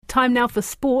Time now for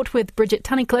sport with Bridget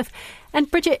Tunnicliffe. And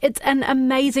Bridget, it's an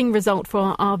amazing result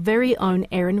for our very own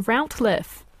Erin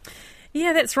Routliffe.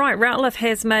 Yeah, that's right. Routliffe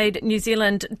has made New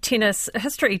Zealand tennis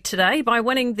history today by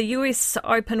winning the US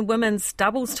Open women's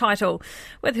doubles title.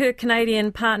 With her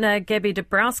Canadian partner Gabby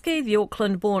Dabrowski, the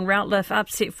Auckland-born Routliffe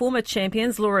upset former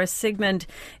champions Laura Siegemund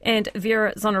and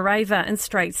Vera Zvonareva in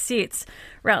straight sets.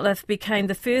 Routliffe became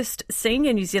the first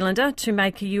senior New Zealander to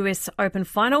make a US Open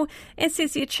final and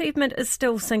says the achievement is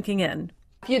still sinking in.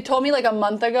 If you told me like a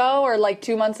month ago or like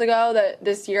 2 months ago that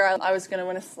this year I was going to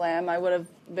win a slam, I would have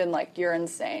been like, you're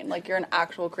insane. Like, you're an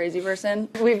actual crazy person.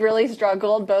 We've really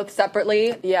struggled both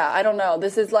separately. Yeah, I don't know.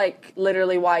 This is like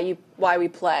literally why we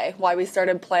play, why we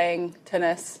started playing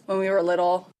tennis when we were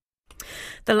little.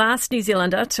 The last New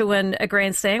Zealander to win a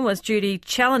Grand Slam was Judy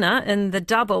Challoner in the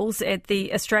doubles at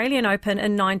the Australian Open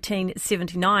in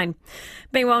 1979.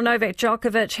 Meanwhile, Novak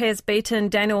Djokovic has beaten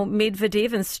Daniil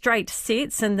Medvedev in straight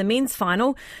sets in the men's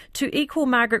final to equal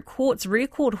Margaret Court's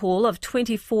record haul of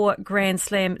 24 Grand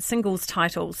Slam singles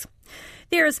titles.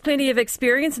 There is plenty of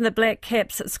experience in the Black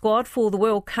Caps squad for the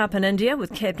World Cup in India,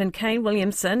 with captain Kane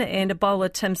Williamson and bowler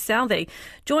Tim Southey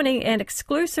joining an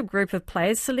exclusive group of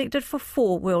players selected for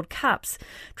 4 World Cups.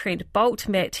 Trent Boult,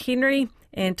 Matt Henry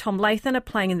and Tom Latham are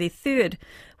playing in their third.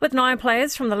 With 9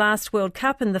 players from the last World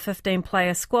Cup in the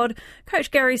 15-player squad,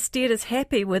 Coach Gary Stead is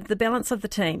happy with the balance of the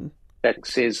team. That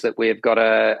says that we've got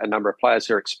a number of players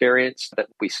who are experienced, that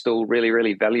we still really,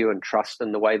 really value and trust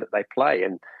in the way that they play.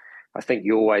 And I think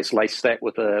you always lace that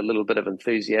with a little bit of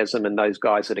enthusiasm, and those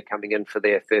guys that are coming in for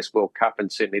their first World Cup and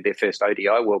certainly their first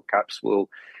ODI World Cups will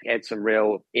add some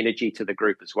real energy to the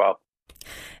group as well.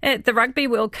 At the Rugby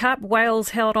World Cup, Wales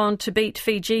held on to beat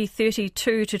Fiji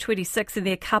 32-26 in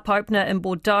their cup opener in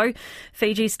Bordeaux.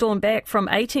 Fiji stormed back from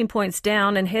 18 points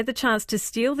down and had the chance to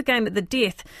steal the game at the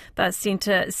death, but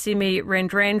centre Semi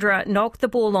Randrandra knocked the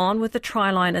ball on with the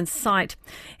try line in sight.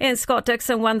 And Scott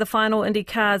Dixon won the final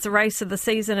IndyCar's race of the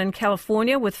season in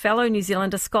California, with fellow New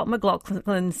Zealander Scott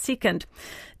McLaughlin second.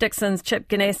 Dixon's Chip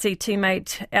Ganassi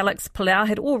teammate Alex Palau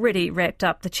had already wrapped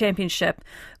up the championship.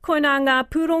 Koinanga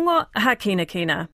Purongo Hakinakina.